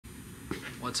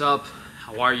What's up?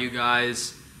 How are you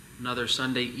guys? Another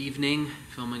Sunday evening,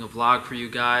 filming a vlog for you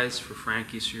guys for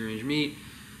Frankie's Free Range Meat.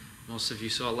 Most of you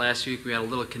saw last week we had a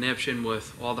little conniption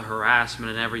with all the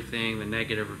harassment and everything, the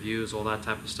negative reviews, all that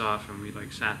type of stuff, and we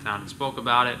sat down and spoke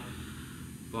about it.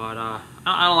 But I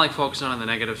don't like focusing on the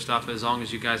negative stuff. As long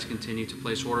as you guys continue to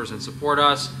place orders and support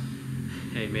us,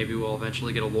 hey, maybe we'll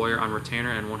eventually get a lawyer on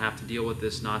retainer and won't have to deal with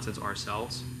this nonsense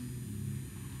ourselves.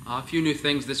 A few new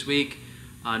things this week.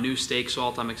 New steak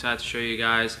salt I'm excited to show you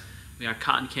guys. We got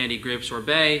cotton candy grape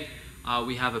sorbet.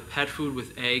 We have a pet food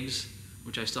with eggs,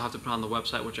 which I still have to put on the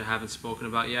website, which I haven't spoken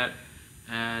about yet.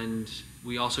 And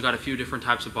we also got a few different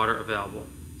types of butter available.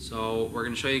 So we're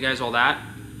going to show you guys all that.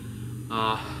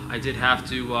 I did have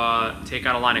to take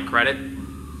out a line of credit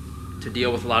to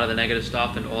deal with a lot of the negative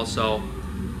stuff, and also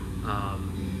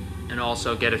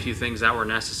get a few things that were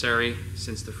necessary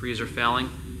since the freezer failing.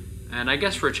 And I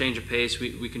guess for a change of pace,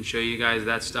 we can show you guys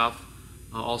that stuff.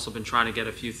 Also been trying to get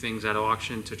a few things at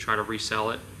auction to try to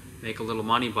resell it, make a little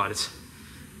money, but it's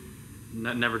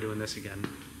never doing this again.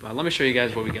 But let me show you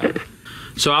guys what we got.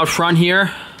 So out front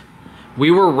here,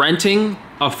 we were renting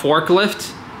a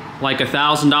forklift, like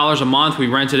 $1,000 a month. We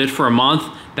rented it for a month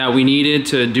that we needed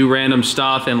to do random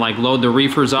stuff and load the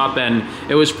reefers up, and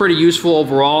it was pretty useful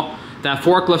overall. That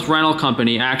forklift rental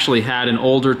company actually had an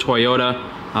older Toyota.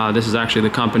 This is actually the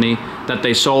company that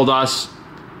they sold us,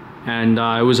 and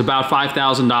it was about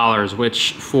 $5,000,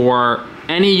 which for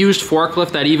any used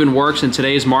forklift that even works in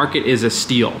today's market is a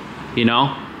steal, you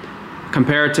know?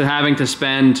 Compared to having to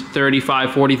spend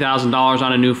 $35,000, $40,000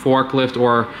 on a new forklift,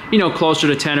 or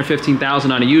closer to $10,000 or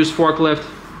 $15,000 on a used forklift.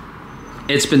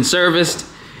 It's been serviced,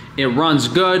 it runs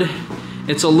good,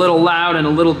 it's a little loud and a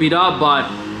little beat up, but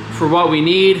for what we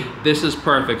need, this is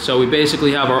perfect. So we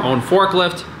basically have our own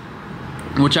forklift,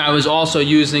 which I was also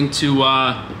using to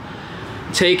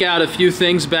take out a few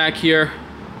things back here.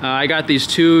 I got these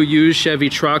two used Chevy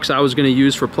trucks I was going to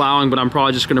use for plowing, but I'm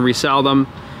probably just going to resell them.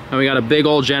 And we got a big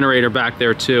old generator back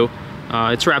there too.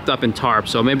 It's wrapped up in tarp,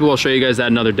 so maybe we'll show you guys that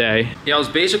another day. Yeah, I was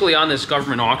basically on this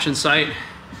government auction site,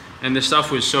 and this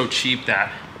stuff was so cheap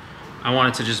that I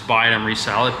wanted to just buy it and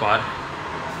resell it, but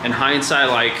in hindsight,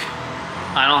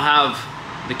 I don't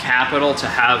have the capital to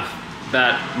have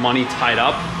that money tied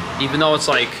up. Even though it's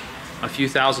a few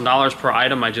 $1,000s per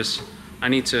item, I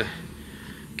need to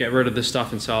get rid of this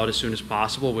stuff and sell it as soon as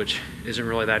possible, which isn't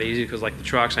really that easy because the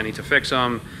trucks, I need to fix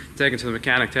them, take them to the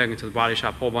mechanic, take them to the body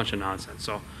shop, whole bunch of nonsense.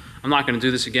 So I'm not going to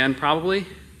do this again probably,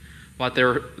 but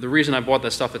the reason I bought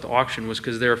that stuff at the auction was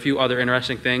because there are a few other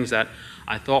interesting things that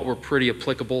I thought were pretty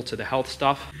applicable to the health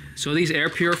stuff. So these air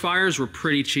purifiers were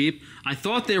pretty cheap. I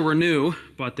thought they were new,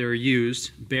 but they're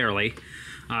used, barely.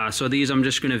 So these I'm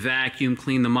just going to vacuum,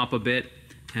 clean them up a bit,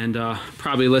 and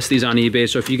probably list these on eBay.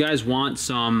 So if you guys want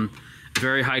some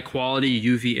very high quality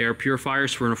UV air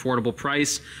purifiers for an affordable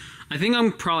price, I think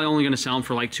I'm probably only going to sell them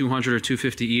for $200 or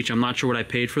 $250 each. I'm not sure what I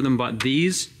paid for them, but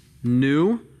these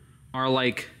new are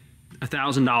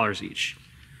 $1,000 each.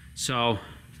 So,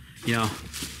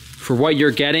 for what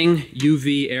you're getting,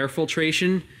 UV air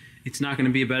filtration, it's not going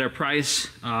to be a better price.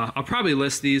 I'll probably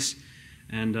list these,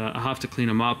 and I'll have to clean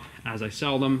them up as I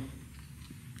sell them.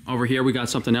 Over here we got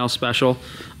something else special,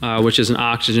 which is an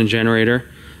oxygen generator.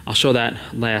 I'll show that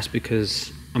last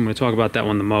because I'm going to talk about that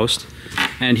one the most.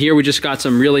 And here we just got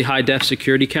some really high-def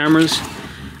security cameras.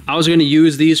 I was going to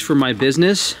use these for my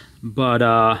business, but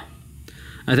I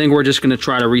think we're just going to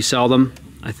try to resell them.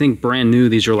 I think brand new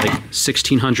these are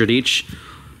 $1,600 each.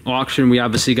 Auction, we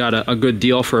obviously got a good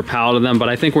deal for a pallet of them, but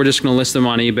I think we're just going to list them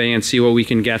on eBay and see what we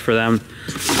can get for them.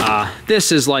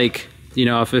 This is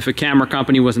if a camera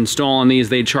company was installing these,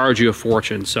 they'd charge you a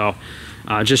fortune. So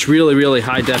just really, really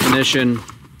high definition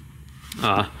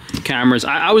cameras.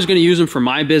 I was going to use them for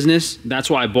my business. That's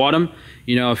why I bought them.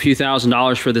 A few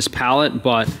 $1,000s for this pallet,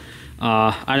 but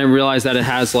I didn't realize that it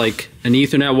has an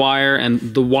Ethernet wire, and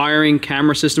the wiring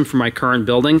camera system for my current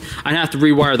building, I'd have to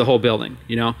rewire the whole building.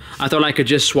 I thought I could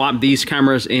just swap these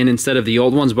cameras in instead of the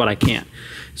old ones, but I can't.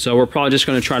 So we're probably just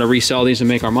going to try to resell these and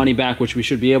make our money back, which we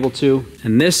should be able to.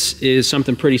 And this is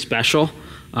something pretty special.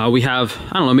 We have,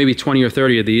 I don't know, maybe 20 or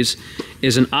 30 of these,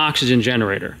 is an oxygen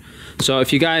generator. So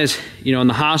if you guys, in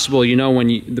the hospital,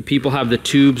 when the people have the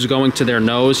tubes going to their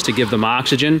nose to give them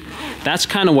oxygen, that's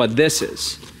kind of what this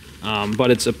is.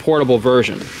 But it's a portable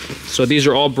version. So these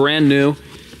are all brand new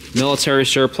military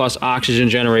surplus oxygen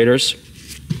generators.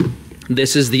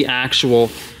 This is the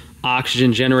actual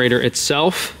oxygen generator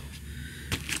itself.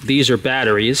 These are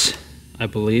batteries, I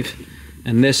believe,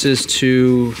 and this is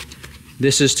to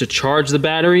charge the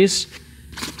batteries.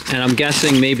 And I'm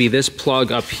guessing maybe this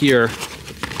plug up here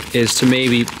is to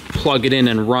maybe plug it in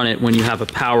and run it when you have a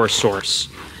power source.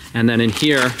 And then in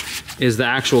here is the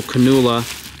actual cannula,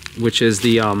 which is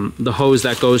the hose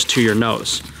that goes to your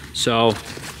nose. So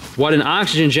what an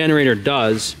oxygen generator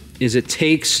does is it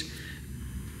takes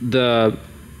the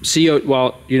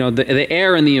the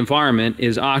air in the environment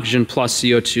is oxygen plus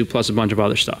CO2 plus a bunch of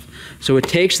other stuff. So it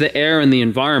takes the air in the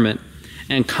environment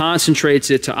and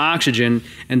concentrates it to oxygen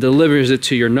and delivers it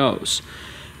to your nose.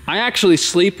 I actually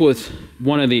sleep with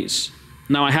one of these.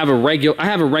 Now I have a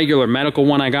regular medical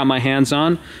one I got my hands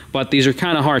on, but these are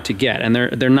kind of hard to get and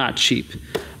they're not cheap.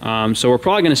 So we're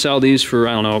probably going to sell these for,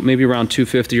 I don't know, maybe around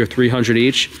 $250 or $300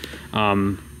 each.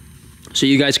 So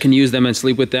you guys can use them and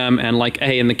sleep with them, and like,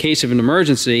 hey, in the case of an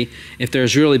emergency, if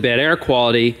there's really bad air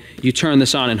quality, you turn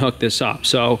this on and hook this up.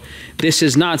 So this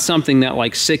is not something that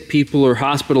like sick people or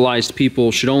hospitalized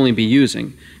people should only be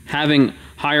using. Having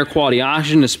higher quality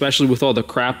oxygen, especially with all the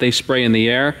crap they spray in the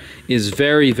air, is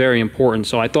very, very important.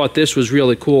 So I thought this was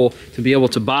really cool to be able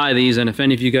to buy these, and if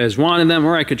any of you guys wanted them,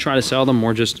 or I could try to sell them,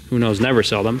 or just, who knows, never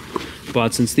sell them.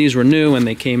 But since these were new and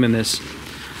they came in this,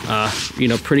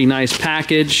 pretty nice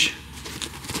package,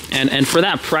 and for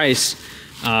that price,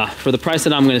 for the price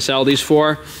that I'm going to sell these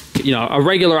for, a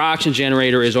regular oxygen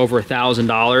generator is over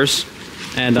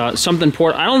 $1,000. And something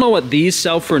important, I don't know what these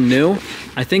sell for new.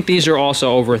 I think these are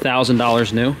also over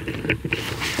 $1,000 new.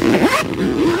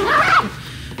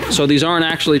 So these aren't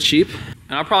actually cheap.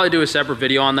 And I'll probably do a separate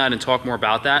video on that and talk more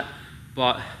about that.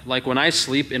 But like when I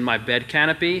sleep in my bed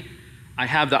canopy, I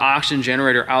have the oxygen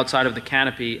generator outside of the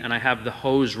canopy and I have the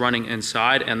hose running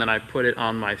inside, and then I put it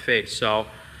on my face. So,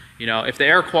 if the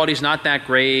air quality is not that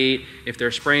great, if they're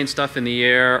spraying stuff in the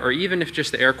air, or even if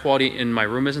just the air quality in my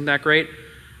room isn't that great,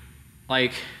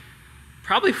 like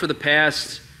probably for the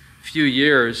past few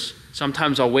years,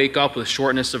 sometimes I'll wake up with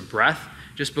shortness of breath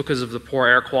just because of the poor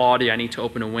air quality. I need to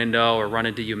open a window or run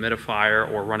a dehumidifier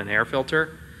or run an air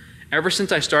filter. Ever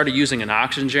since I started using an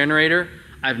oxygen generator,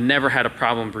 I've never had a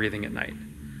problem breathing at night.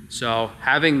 So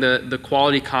having the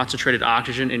quality concentrated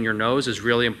oxygen in your nose is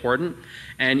really important.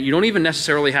 And you don't even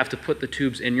necessarily have to put the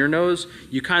tubes in your nose.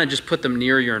 You kind of just put them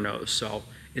near your nose. So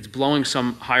it's blowing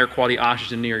some higher quality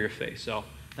oxygen near your face. So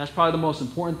that's probably the most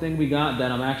important thing we got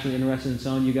that I'm actually interested in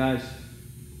selling you guys.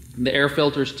 The air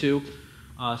filters too.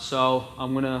 So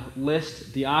I'm going to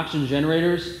list the oxygen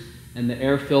generators and the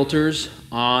air filters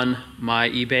on my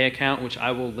eBay account, which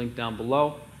I will link down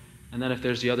below. And then if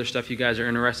there's the other stuff you guys are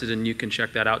interested in, you can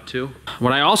check that out too.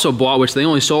 What I also bought, which they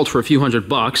only sold for a few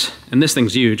 $100, and this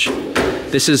thing's huge.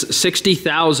 This is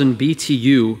 60,000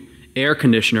 BTU air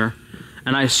conditioner.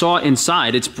 And I saw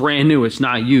inside, it's brand new, it's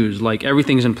not used. Like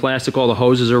everything's in plastic, all the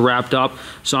hoses are wrapped up.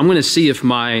 So I'm gonna see if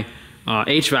my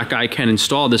HVAC guy can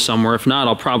install this somewhere. If not,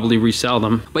 I'll probably resell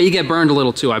them. But you get burned a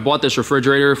little too. I bought this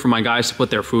refrigerator for my guys to put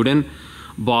their food in,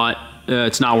 but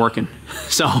it's not working.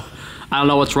 So I don't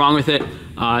know what's wrong with it.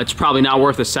 It's probably not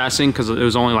worth assessing because it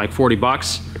was only like 40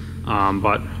 bucks.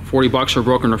 But 40 bucks for a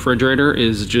broken refrigerator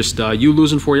is just you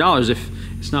losing $40 if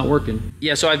it's not working.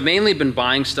 Yeah, so I've mainly been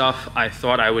buying stuff I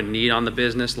thought I would need on the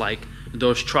business. Like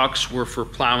those trucks were for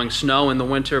plowing snow in the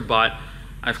winter, but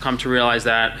I've come to realize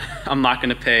that I'm not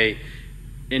gonna pay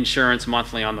insurance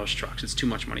monthly on those trucks. It's too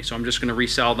much money. So I'm just gonna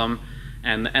resell them.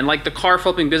 And like the car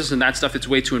flipping business and that stuff, it's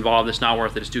way too involved. It's not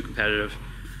worth it, it's too competitive.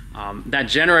 That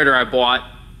generator I bought,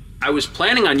 I was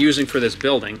planning on using for this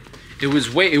building. It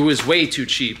was way too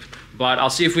cheap, but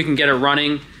I'll see if we can get it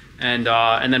running and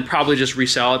then probably just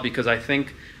resell it, because I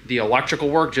think the electrical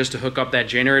work just to hook up that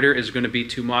generator is gonna be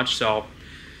too much. So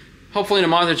hopefully in a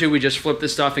month or two we just flip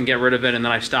this stuff and get rid of it, and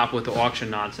then I stop with the auction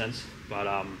nonsense. But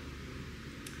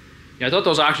yeah, I thought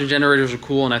those oxygen generators were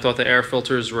cool, and I thought the air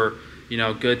filters were,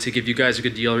 good to give you guys a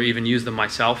good deal or even use them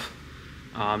myself.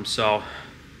 So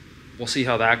we'll see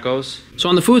how that goes. So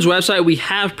on the Foods website, we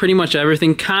have pretty much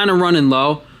everything kind of running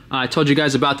low. I told you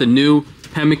guys about the new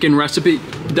pemmican recipe.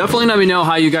 Definitely let me know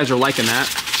how you guys are liking that.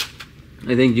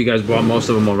 I think you guys bought most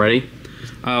of them already.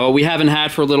 What we haven't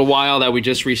had for a little while that we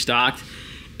just restocked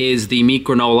is the meat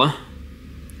granola.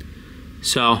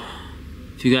 So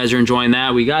if you guys are enjoying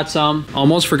that, we got some.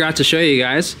 Almost forgot to show you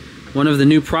guys. One of the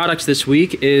new products this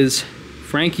week is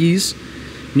Frankie's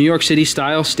New York City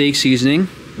style steak seasoning,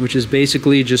 which is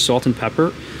basically just salt and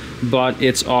pepper, but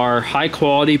it's our high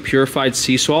quality purified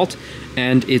sea salt,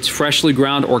 and it's freshly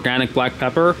ground organic black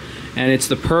pepper, and it's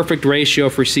the perfect ratio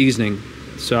for seasoning.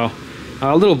 So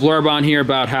a little blurb on here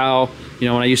about how, when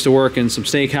I used to work in some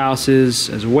steakhouses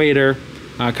as a waiter,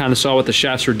 I kind of saw what the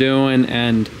chefs were doing,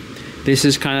 and this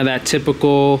is kind of that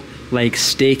typical like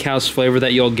steakhouse flavor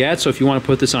that you'll get. So if you want to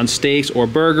put this on steaks or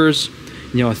burgers,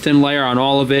 a thin layer on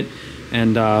all of it,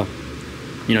 and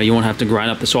you won't have to grind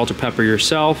up the salt or pepper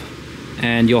yourself.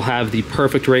 and you'll have the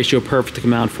perfect ratio, perfect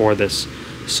amount for this.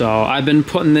 So I've been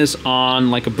putting this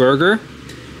on like a burger,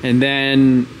 and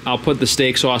then I'll put the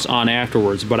steak sauce on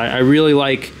afterwards. But I really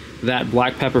like that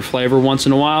black pepper flavor once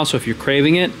in a while, so if you're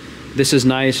craving it, this is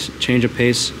nice, change of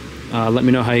pace. Let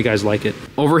me know how you guys like it.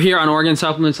 Over here on Organ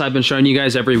Supplements, I've been showing you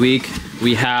guys every week,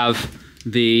 we have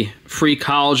the free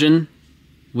collagen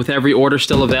with every order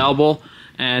still available,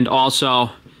 and also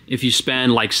if you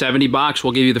spend like 70 bucks,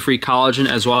 we'll give you the free collagen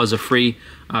as well as a free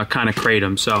kind of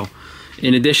kratom. So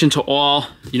in addition to all,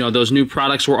 you know, those new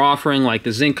products we're offering, like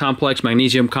the zinc complex,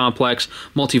 magnesium complex,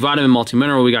 multivitamin,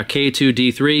 multimineral, we got K2,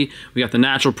 D3, we got the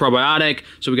natural probiotic.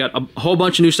 So we got a whole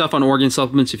bunch of new stuff on Organ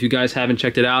Supplements if you guys haven't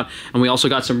checked it out. And we also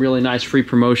got some really nice free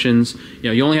promotions. You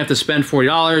know, you only have to spend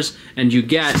 $40 and you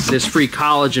get this free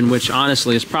collagen, which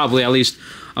honestly is probably at least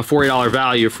a $40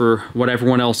 value for what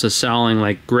everyone else is selling,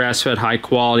 like grass-fed,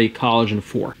 high-quality collagen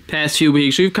for. Past few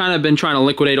weeks, we've kind of been trying to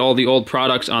liquidate all the old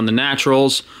products on the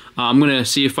naturals. I'm gonna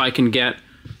see if I can get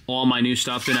all my new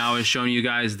stuff in. I was showing you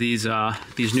guys these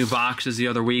new boxes the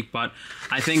other week, but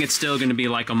I think it's still gonna be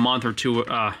like a month or two,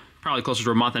 probably closer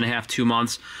to a month and a half, 2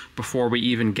 months before we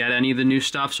even get any of the new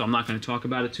stuff, so I'm not gonna talk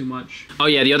about it too much. Oh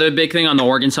yeah, the other big thing on the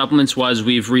Organ Supplements was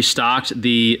we've restocked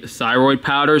the thyroid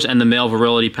powders and the male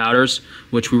virility powders,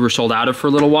 which we were sold out of for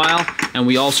a little while, and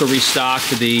we also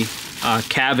restocked the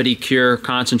cavity cure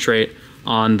concentrate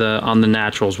on the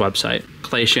Naturals website.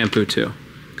 Clay shampoo too.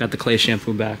 Got the clay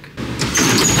shampoo back.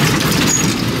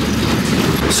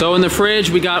 So in the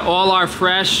fridge, we got all our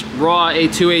fresh, raw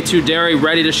A2 dairy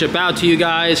ready to ship out to you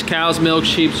guys. Cow's milk,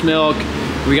 sheep's milk.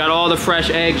 We got all the fresh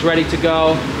eggs ready to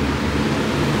go.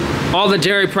 All the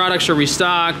dairy products are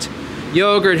restocked.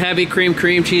 Yogurt, heavy cream,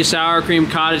 cream cheese, sour cream,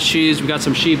 cottage cheese. We got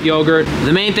some sheep yogurt.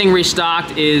 The main thing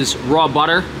restocked is raw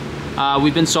butter.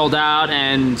 We've been sold out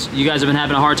and you guys have been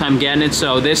having a hard time getting it.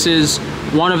 So this is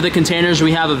one of the containers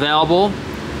we have available.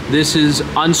 This is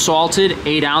unsalted,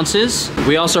 8 ounces.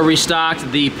 We also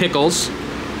restocked the pickles.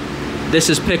 This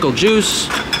is pickle juice.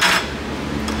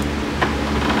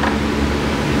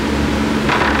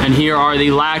 And here are the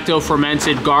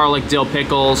lacto-fermented garlic dill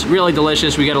pickles. Really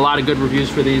delicious. We get a lot of good reviews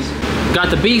for these.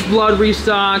 Got the beef blood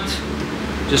restocked.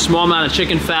 Just a small amount of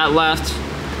chicken fat left.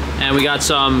 And we got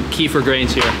some kefir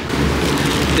grains here.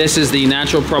 This is the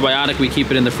natural probiotic. We keep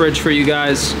it in the fridge for you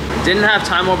guys. Didn't have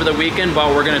time over the weekend,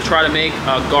 but we're gonna try to make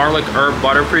a garlic herb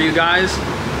butter for you guys.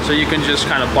 So you can just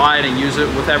kind of buy it and use it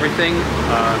with everything.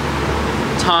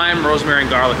 Thyme, rosemary, and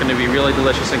garlic, gonna be really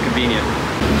delicious and convenient.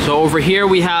 So over here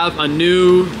we have a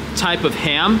new type of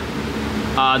ham.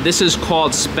 This is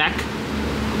called speck,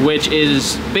 which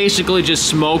is basically just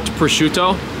smoked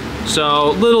prosciutto.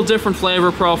 So little different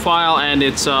flavor profile, and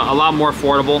it's a lot more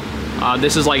affordable.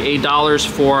 This is like $8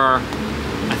 for,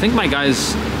 I think my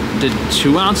guys did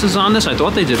 2 ounces on this. I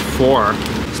thought they did 4.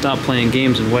 Stop playing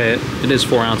games and weigh it. It is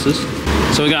 4 ounces.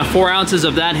 So we got 4 ounces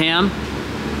of that ham.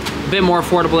 A bit more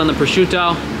affordable than the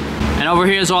prosciutto. And over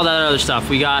here is all that other stuff.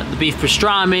 We got the beef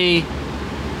pastrami,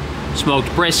 smoked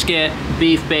brisket,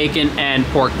 beef bacon, and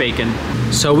pork bacon.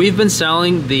 So we've been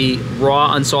selling the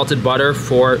raw unsalted butter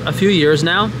for a few years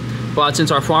now. But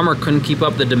since our farmer couldn't keep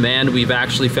up the demand, we've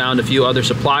actually found a few other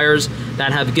suppliers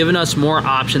that have given us more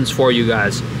options for you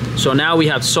guys. So now we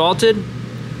have salted,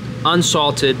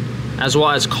 unsalted, as well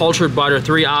as cultured butter,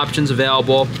 3 options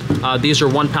available. These are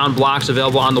 1 pound blocks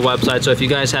available on the website. So if you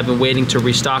guys have been waiting to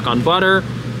restock on butter,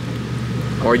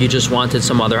 or you just wanted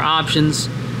some other options,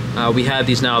 we have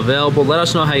these now available. Let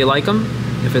us know how you like them.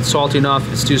 If it's salty enough,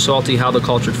 if it's too salty, how the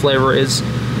cultured flavor is.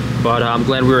 But I'm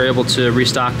glad we were able to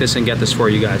restock this and get this for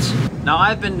you guys. Now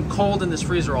I've been cold in this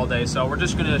freezer all day, so we're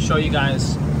just gonna show you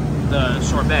guys the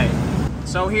sorbet.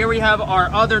 So here we have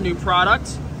our other new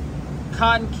product,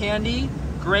 cotton candy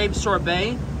grape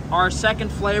sorbet, our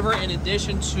second flavor in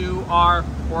addition to our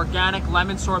organic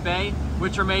lemon sorbet,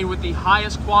 which are made with the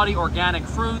highest quality organic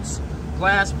fruits,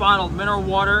 glass bottled mineral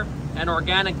water, and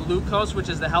organic glucose, which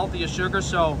is the healthiest sugar.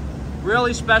 So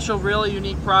really special, really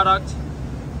unique product.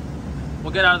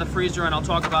 We'll get out of the freezer and I'll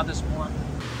talk about this more.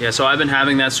 Yeah, so I've been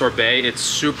having that sorbet. It's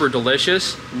super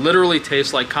delicious. Literally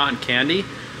tastes like cotton candy.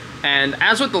 And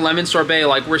as with the lemon sorbet,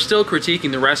 like we're still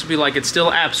critiquing the recipe, like it's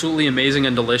still absolutely amazing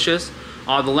and delicious.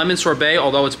 The lemon sorbet,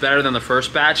 although it's better than the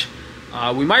first batch,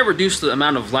 we might reduce the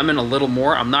amount of lemon a little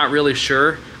more. I'm not really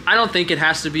sure. I don't think it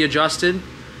has to be adjusted.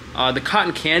 The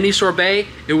cotton candy sorbet,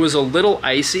 it was a little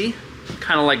icy,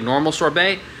 kind of like normal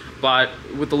sorbet. But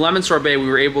with the lemon sorbet, we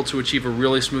were able to achieve a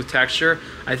really smooth texture.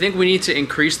 I think we need to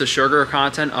increase the sugar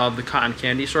content of the cotton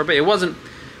candy sorbet. It wasn't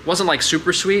like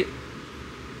super sweet.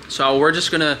 So we're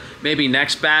just gonna maybe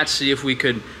next batch see if we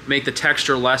could make the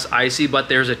texture less icy, but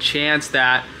there's a chance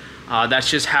that That's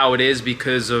just how it is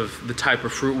because of the type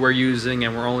of fruit we're using,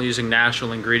 and we're only using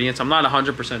natural ingredients. I'm not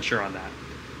 100% sure on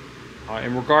that.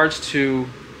 In regards to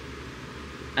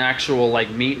actual like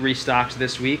meat restocks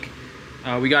this week,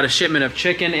 we got a shipment of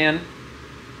chicken in.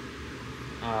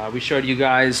 We showed you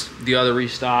guys the other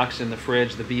restocks in the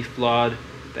fridge, the beef blood,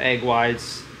 the egg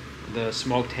whites, the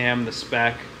smoked ham, the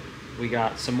speck. We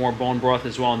got some more bone broth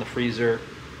as well in the freezer.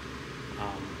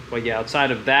 But yeah,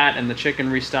 outside of that and the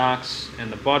chicken restocks and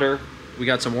the butter, we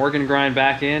got some organ grind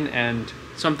back in and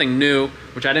something new,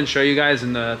 which I didn't show you guys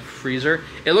in the freezer.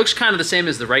 It looks kind of the same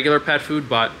as the regular pet food,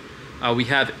 but we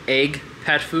have egg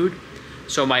pet food.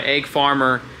 So my egg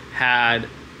farmer had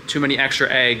too many extra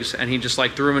eggs, and he just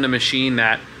like threw them in a machine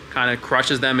that kind of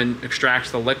crushes them and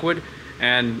extracts the liquid.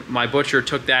 And my butcher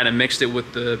took that and mixed it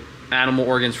with the animal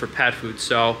organs for pet food.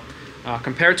 So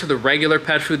compared to the regular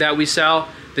pet food that we sell,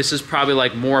 this is probably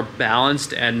like more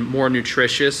balanced and more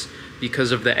nutritious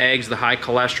because of the eggs, the high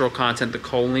cholesterol content, the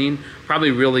choline.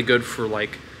 Probably really good for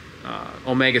like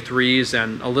omega-3s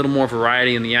and a little more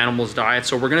variety in the animal's diet.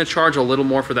 So we're going to charge a little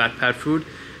more for that pet food,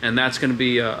 and that's going to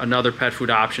be another pet food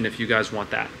option if you guys want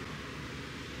that.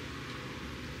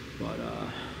 But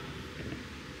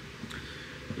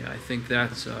yeah, I think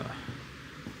that's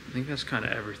kind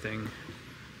of everything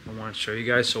I want to show you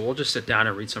guys. So we'll just sit down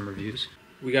and read some reviews.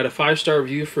 We got a 5-star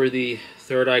review for the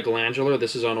third eye glandular.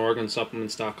 This is on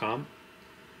organsupplements.com.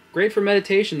 Great for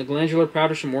meditation. The glandular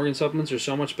powders from Organ Supplements are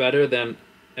so much better than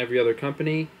every other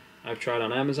company I've tried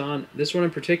on Amazon. This one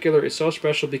in particular is so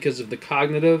special because of the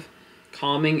cognitive,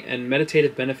 calming, and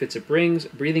meditative benefits it brings.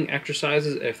 Breathing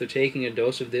exercises after taking a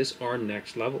dose of this are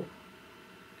next level.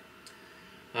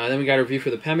 Then we got a review for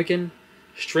the pemmican.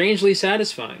 Strangely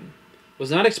satisfying. Was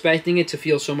not expecting it to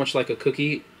feel so much like a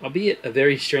cookie, albeit a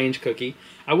very strange cookie.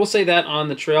 I will say that on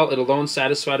the trail, it alone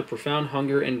satisfied a profound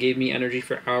hunger and gave me energy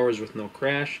for hours with no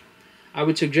crash. I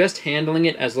would suggest handling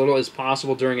it as little as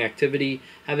possible during activity,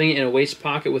 having it in a waist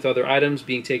pocket with other items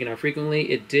being taken out frequently.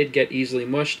 It did get easily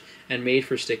mushed and made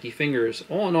for sticky fingers.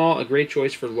 All in all, a great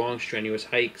choice for long, strenuous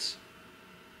hikes.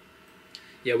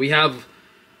 Yeah, we have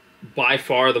by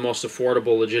far the most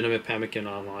affordable, legitimate pemmican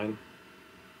online.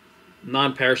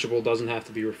 Non-perishable, doesn't have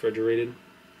to be refrigerated.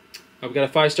 I've got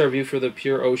a 5-star review for the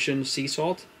Pure Ocean Sea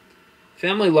Salt.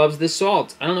 Family loves this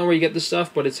salt. I don't know where you get this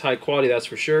stuff, but it's high quality, that's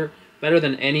for sure. Better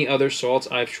than any other salts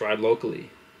I've tried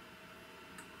locally.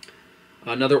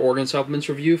 Another organ supplements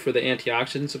review for the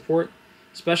antioxidant support.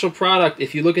 Special product.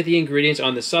 If you look at the ingredients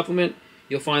on this supplement,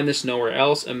 you'll find this nowhere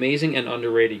else. Amazing and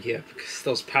underrated. Yeah, because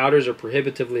those powders are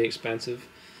prohibitively expensive,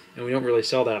 and we don't really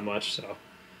sell that much, so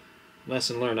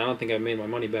lesson learned. I don't think I've made my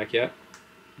money back yet.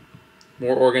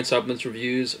 More organ supplements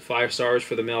reviews. 5 stars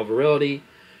for the male virility.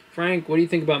 Frank, what do you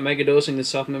think about megadosing this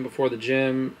supplement before the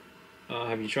gym?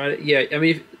 Have you tried it? Yeah, I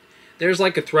mean, there's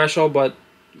like a threshold, but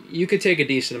you could take a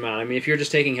decent amount. I mean, if you're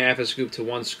just taking half a scoop to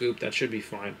 1 scoop, that should be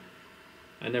fine.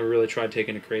 I never really tried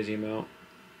taking a crazy amount.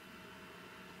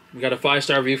 We got a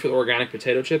 5-star review for the organic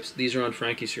potato chips. These are on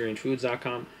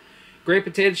FrankieSyrianFoods.com. Great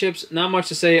potato chips. Not much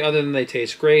to say other than they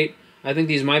taste great. I think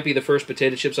these might be the first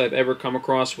potato chips I've ever come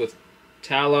across with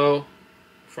tallow,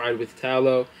 fried with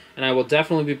tallow, and I will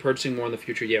definitely be purchasing more in the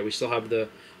future. Yeah, we still have the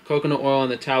coconut oil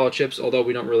and the tallow chips, although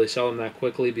we don't really sell them that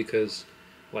quickly because,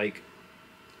 like,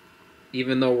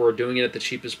 even though we're doing it at the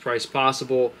cheapest price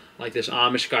possible, like this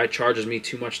Amish guy charges me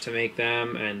too much to make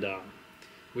them, and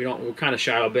we're kind of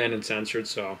shadow banned and censored,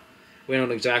 so we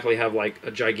don't exactly have like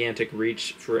a gigantic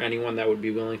reach for anyone that would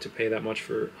be willing to pay that much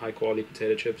for high quality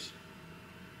potato chips.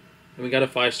 And we got a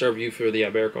 5-star review for the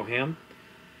Iberico ham.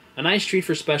 A nice treat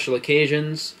for special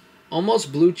occasions.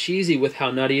 Almost blue cheesy with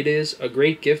how nutty it is. A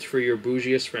great gift for your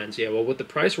bougiest friends. Yeah, well, with the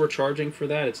price we're charging for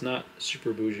that, it's not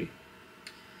super bougie.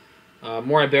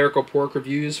 More Iberico pork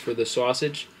reviews for the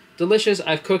sausage. Delicious.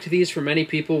 I've cooked these for many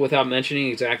people without mentioning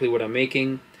exactly what I'm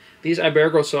making. These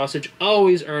Iberico sausage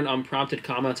always earn unprompted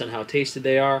comments on how tasty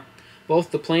they are.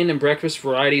 Both the plain and breakfast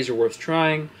varieties are worth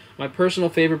trying. My personal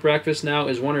favorite breakfast now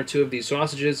is 1 or 2 of these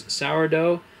sausages,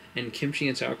 sourdough and kimchi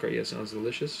and sauerkraut. Yeah, sounds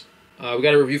delicious. We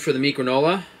got a review for the meat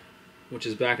granola, which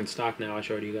is back in stock now. I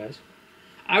showed you guys.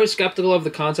 I was skeptical of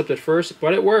the concept at first,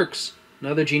 but it works.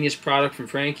 Another genius product from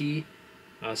Frankie.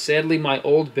 Sadly, my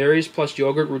old berries plus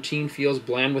yogurt routine feels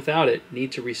bland without it.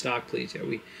 Need to restock, please. Yeah,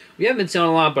 we haven't been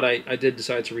selling a lot, but I did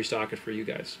decide to restock it for you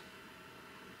guys.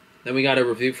 Then we got a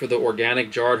review for the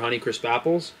organic jarred Honeycrisp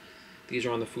apples. These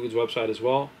are on the Foods website as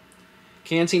well.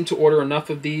 Can't seem to order enough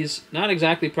of these. Not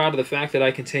exactly proud of the fact that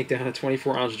I can take down a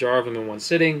 24-ounce jar of them in one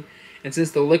sitting. And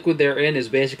since the liquid they're in is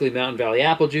basically Mountain Valley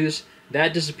apple juice,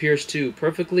 that disappears too.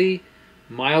 Perfectly,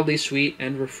 mildly sweet,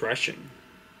 and refreshing.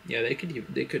 Yeah, they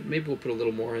could. Maybe we'll put a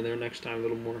little more in there next time. A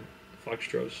little more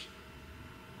Flextros.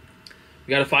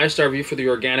 We got a 5-star review for the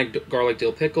organic garlic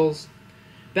dill pickles.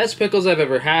 Best pickles I've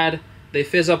ever had. They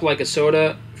fizz up like a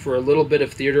soda for a little bit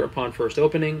of theater upon first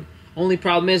opening. Only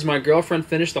problem is my girlfriend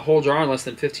finished the whole jar in less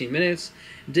than 15 minutes.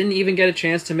 Didn't even get a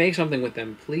chance to make something with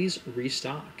them. Please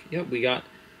restock. Yep, we got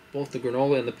both the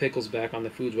granola and the pickles back on the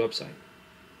Foods website.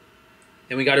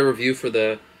 And we got a review for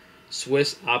the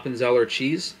Swiss Appenzeller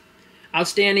cheese.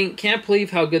 Outstanding. Can't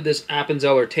believe how good this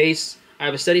Appenzeller tastes. I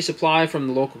have a steady supply from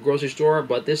the local grocery store,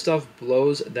 but this stuff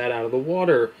blows that out of the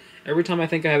water. Every time I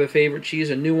think I have a favorite cheese,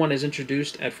 a new one is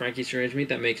introduced at Frankie's Strange Meat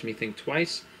that makes me think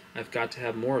twice. I've got to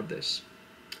have more of this.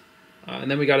 And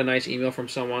then we got a nice email from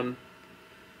someone.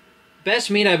 Best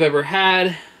meat I've ever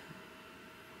had.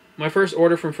 My first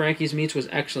order from Frankie's Meats was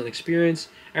excellent experience.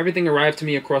 Everything arrived to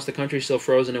me across the country still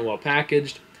frozen and well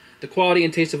packaged. The quality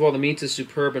and taste of all the meats is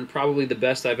superb and probably the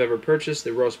best I've ever purchased.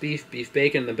 The roast beef, beef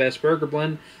bacon, and the best burger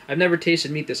blend. I've never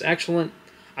tasted meat this excellent.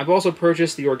 I've also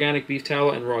purchased the organic beef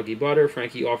tallow and raw ghee butter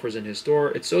Frankie offers in his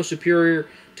store. It's so superior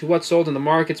to what's sold in the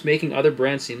markets, making other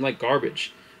brands seem like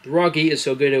garbage. The raw ghee is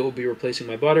so good it will be replacing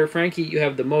my butter. Frankie, you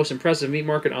have the most impressive meat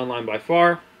market online by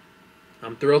far.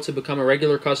 I'm thrilled to become a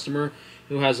regular customer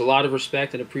who has a lot of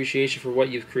respect and appreciation for what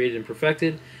you've created and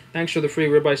perfected. Thanks for the free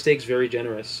ribeye steaks, very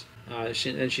generous. And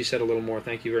she said a little more.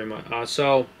 Thank you very much.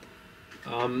 That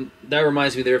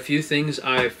reminds me, there are a few things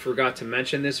I forgot to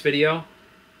mention in this video.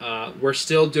 We're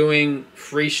still doing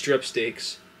free strip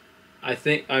steaks.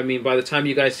 I mean, by the time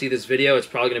you guys see this video, it's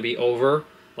probably going to be over.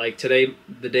 Like today,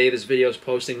 the day this video is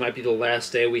posting might be the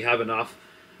last day we have enough.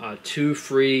 2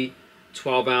 free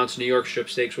 12-ounce New York strip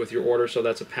steaks with your order, so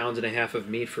that's 1.5 pounds of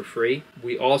meat for free.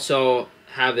 We also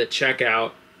have at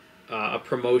checkout a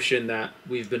promotion that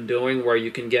we've been doing where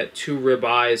you can get 2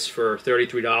 ribeyes for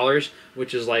 $33,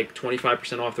 which is like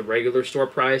 25% off the regular store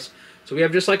price. So we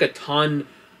have just like a ton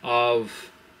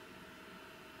of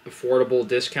affordable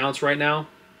discounts right now.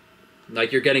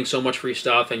 Like, you're getting so much free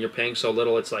stuff and you're paying so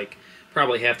little, it's like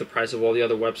probably half the price of all the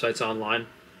other websites online.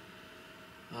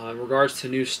 In regards to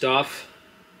new stuff,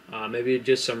 maybe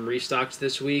just some restocks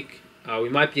this week. We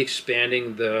might be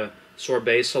expanding the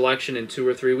sorbet selection in 2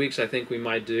 or 3 weeks. I think we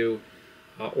might do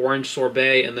orange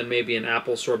sorbet and then maybe an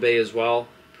apple sorbet as well.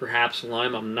 Perhaps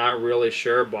lime. I'm not really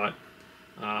sure, but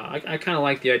I kind of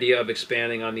like the idea of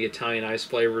expanding on the Italian ice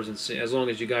flavors, and as long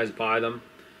as you guys buy them,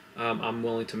 I'm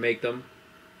willing to make them.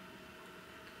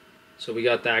 So we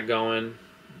got that going.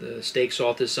 The steak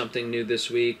salt is something new this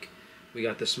week. We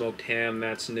got the smoked ham,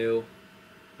 that's new.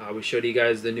 We showed you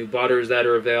guys the new butters that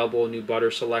are available, new butter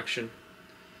selection.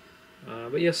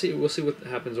 But yeah, we'll see what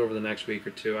happens over the next week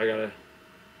or two. I gotta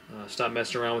stop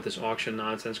messing around with this auction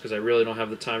nonsense because I really don't have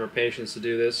the time or patience to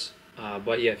do this.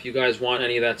 But yeah, if you guys want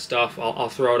any of that stuff, I'll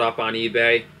throw it up on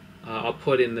eBay. I'll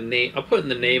put in the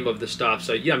name of the stuff.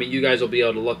 So yeah, I mean, you guys will be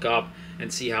able to look up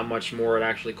and see how much more it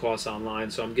actually costs online.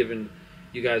 So I'm giving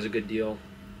you guys a good deal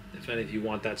if any of you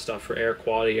want that stuff for air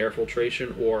quality, air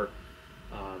filtration, or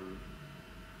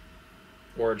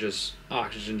just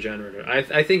oxygen generator.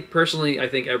 I think personally, I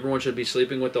think everyone should be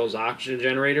sleeping with those oxygen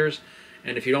generators.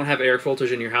 And if you don't have air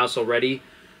filters in your house already,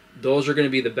 those are going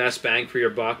to be the best bang for your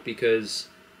buck, because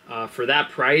for that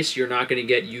price, you're not going to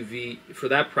get UV. For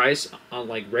that price on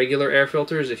like regular air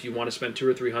filters, if you want to spend $200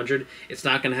 or $300, it's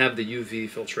not going to have the UV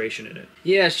filtration in it.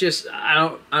 Yeah, it's just I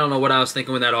don't know what I was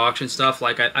thinking with that auction stuff.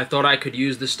 Like I thought I could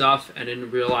use the stuff and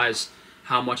didn't realize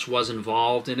how much was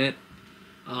involved in it.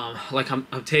 Like I'm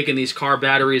taking these car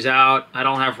batteries out. I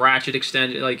don't have ratchet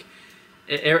extended. Like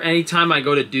anytime I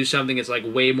go to do something, it's like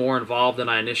way more involved than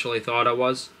I initially thought it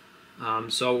was.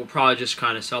 So we'll probably just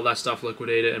kind of sell that stuff,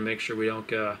 liquidate it, and make sure we don't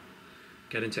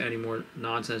get into any more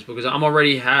nonsense, because I'm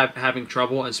already having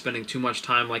trouble and spending too much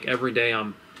time. Like every day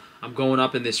I'm going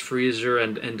up in this freezer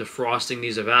and defrosting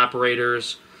these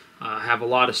evaporators. I have a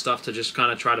lot of stuff to just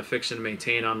kind of try to fix and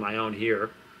maintain on my own here.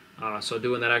 So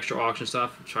doing that extra auction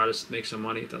stuff, try to make some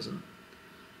money, it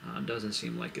doesn't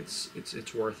seem like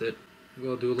it's worth it.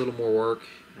 We'll do a little more work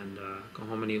and go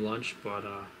home and eat lunch, but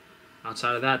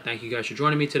outside of that, thank you guys for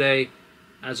joining me today.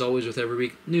 As always, with every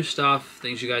week, new stuff,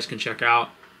 things you guys can check out.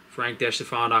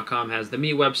 Frank-Stefano.com has the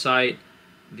meat website,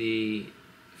 the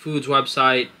foods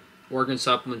website, organ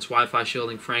supplements, Wi-Fi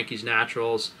shielding, Frankie's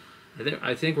Naturals.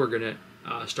 I think we're gonna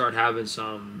start having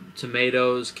some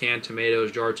tomatoes, canned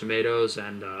tomatoes, jarred tomatoes,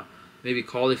 and maybe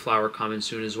cauliflower coming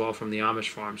soon as well from the Amish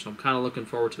farm. So I'm kind of looking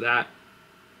forward to that,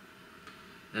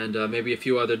 and maybe a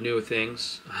few other new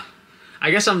things.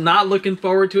 I guess I'm not looking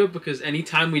forward to it because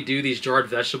anytime we do these jarred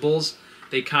vegetables,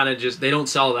 they don't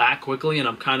sell that quickly, and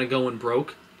I'm kind of going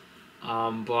broke.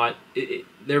 But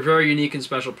they're very unique and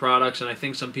special products, and I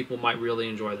think some people might really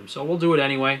enjoy them. So we'll do it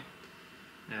anyway.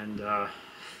 And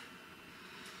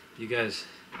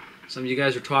some of you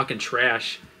guys are talking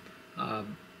trash.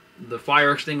 The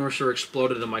fire extinguisher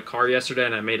exploded in my car yesterday,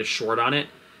 and I made a short on it.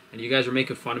 And you guys are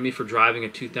making fun of me for driving a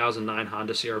 2009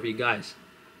 Honda CR-V. Guys,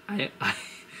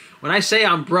 when I say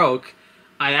I'm broke,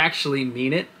 I actually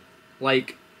mean it.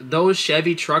 Like, those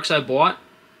Chevy trucks I bought,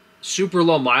 super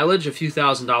low mileage, a few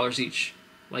 $1,000s each.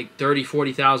 Like 30,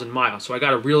 40,000 miles. So I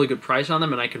got a really good price on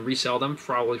them, and I can resell them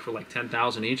probably for like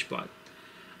 10,000 each. But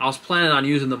I was planning on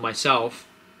using them myself,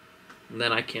 and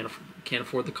then I can't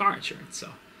afford the car insurance. So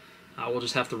we'll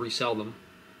just have to resell them.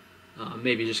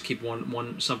 Maybe just keep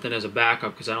something as a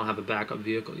backup, because I don't have a backup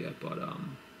vehicle yet. But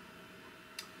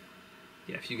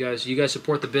yeah, if you guys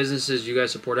support the businesses, you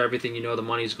guys support everything, you know the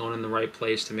money's going in the right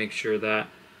place to make sure that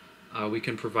we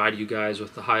can provide you guys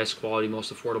with the highest quality,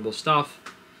 most affordable stuff.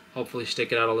 Hopefully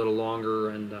stick it out a little longer,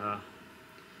 and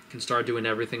can start doing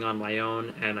everything on my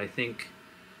own. And I think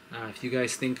if you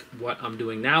guys think what I'm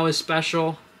doing now is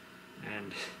special,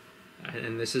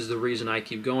 and this is the reason I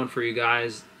keep going for you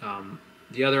guys,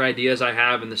 the other ideas I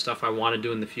have and the stuff I want to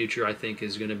do in the future, I think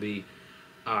is going to be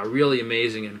really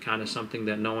amazing, and kind of something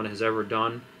that no one has ever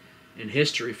done in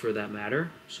history, for that matter.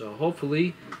 So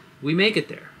hopefully we make it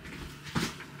there.